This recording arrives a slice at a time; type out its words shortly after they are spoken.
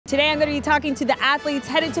Today I'm going to be talking to the athletes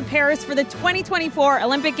headed to Paris for the 2024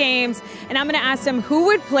 Olympic Games, and I'm going to ask them who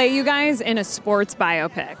would play you guys in a sports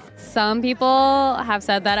biopic. Some people have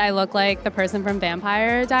said that I look like the person from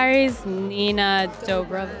Vampire Diaries, Nina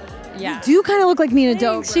Dobrev. Yeah. You do kind of look like Nina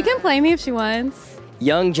Dobrev. She can play me if she wants.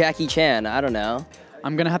 Young Jackie Chan, I don't know.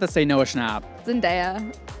 I'm gonna have to say Noah Schnapp.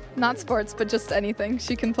 Zendaya. Not sports, but just anything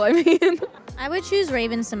she can play me in. I would choose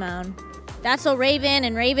Raven Simone. That's so Raven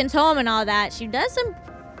and Raven's Home and all that. She does some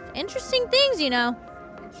interesting things, you know.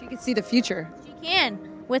 She can see the future. She can,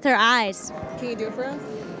 with her eyes. Can you do it for us?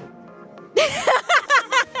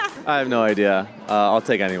 I have no idea. I'll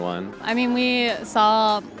take anyone. I mean, we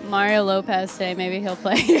saw Mario Lopez today. Maybe he'll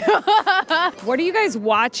play you. What are you guys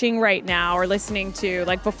watching right now or listening to,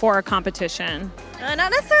 like before a competition? Not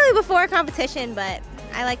necessarily before a competition, but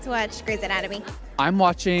I like to watch Grey's Anatomy. I'm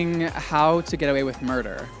watching How to Get Away with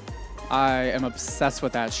Murder. I am obsessed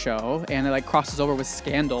with that show, and it like crosses over with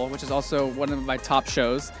Scandal, which is also one of my top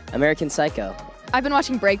shows. American Psycho. I've been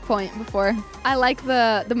watching Breakpoint before. I like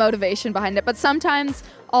the motivation behind it, but sometimes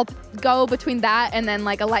I'll go between that and then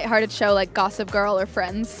like a lighthearted show like Gossip Girl or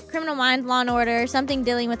Friends. Criminal Minds, Law and Order, something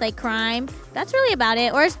dealing with like crime. That's really about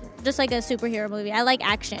it. Or just like a superhero movie. I like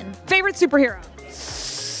action. Favorite superhero?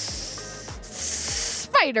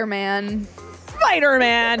 Spider-Man.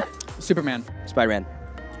 Spider-Man. Superman. Spider-Man.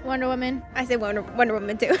 Wonder Woman. I say Wonder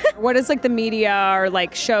Woman too. What does like the media or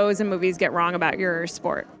like shows and movies get wrong about your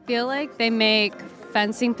sport? I feel like they make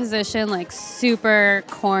fencing position like super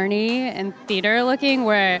corny and theater looking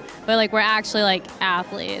but like we're actually like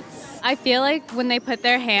athletes. I feel like when they put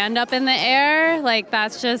their hand up in the air, like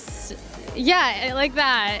that's just, yeah, like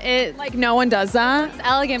that. Like no one does that? It's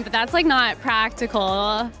elegant, but that's like not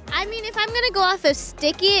practical. I mean, if I'm going to go off of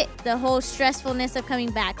stick it, the whole stressfulness of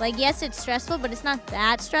coming back. Like, yes, it's stressful, but it's not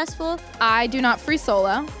that stressful. I do not free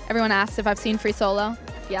solo. Everyone asks if I've seen free solo.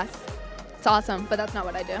 Yes. It's awesome, but that's not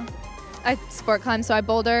what I do. I sport climb, so I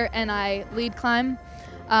boulder and I lead climb,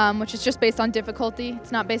 which is just based on difficulty.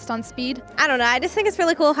 It's not based on speed. I don't know. I just think it's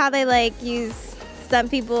really cool how they like use some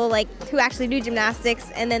people like who actually do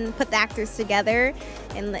gymnastics and then put the actors together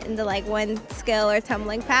into like one skill or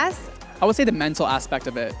tumbling pass. I would say the mental aspect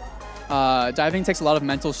of it. Diving takes a lot of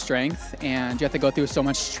mental strength, and you have to go through so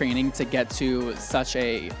much training to get to such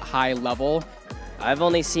a high level. I've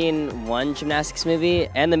only seen one gymnastics movie,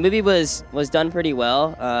 and the movie was done pretty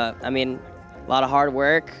well. I mean, a lot of hard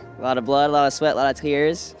work, a lot of blood, a lot of sweat, a lot of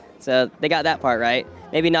tears. So they got that part right.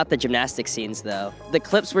 Maybe not the gymnastic scenes though. The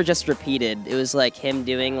clips were just repeated. It was like him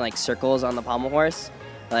doing like circles on the pommel horse,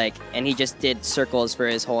 and he just did circles for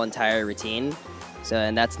his whole entire routine. So,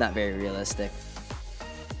 and that's not very realistic.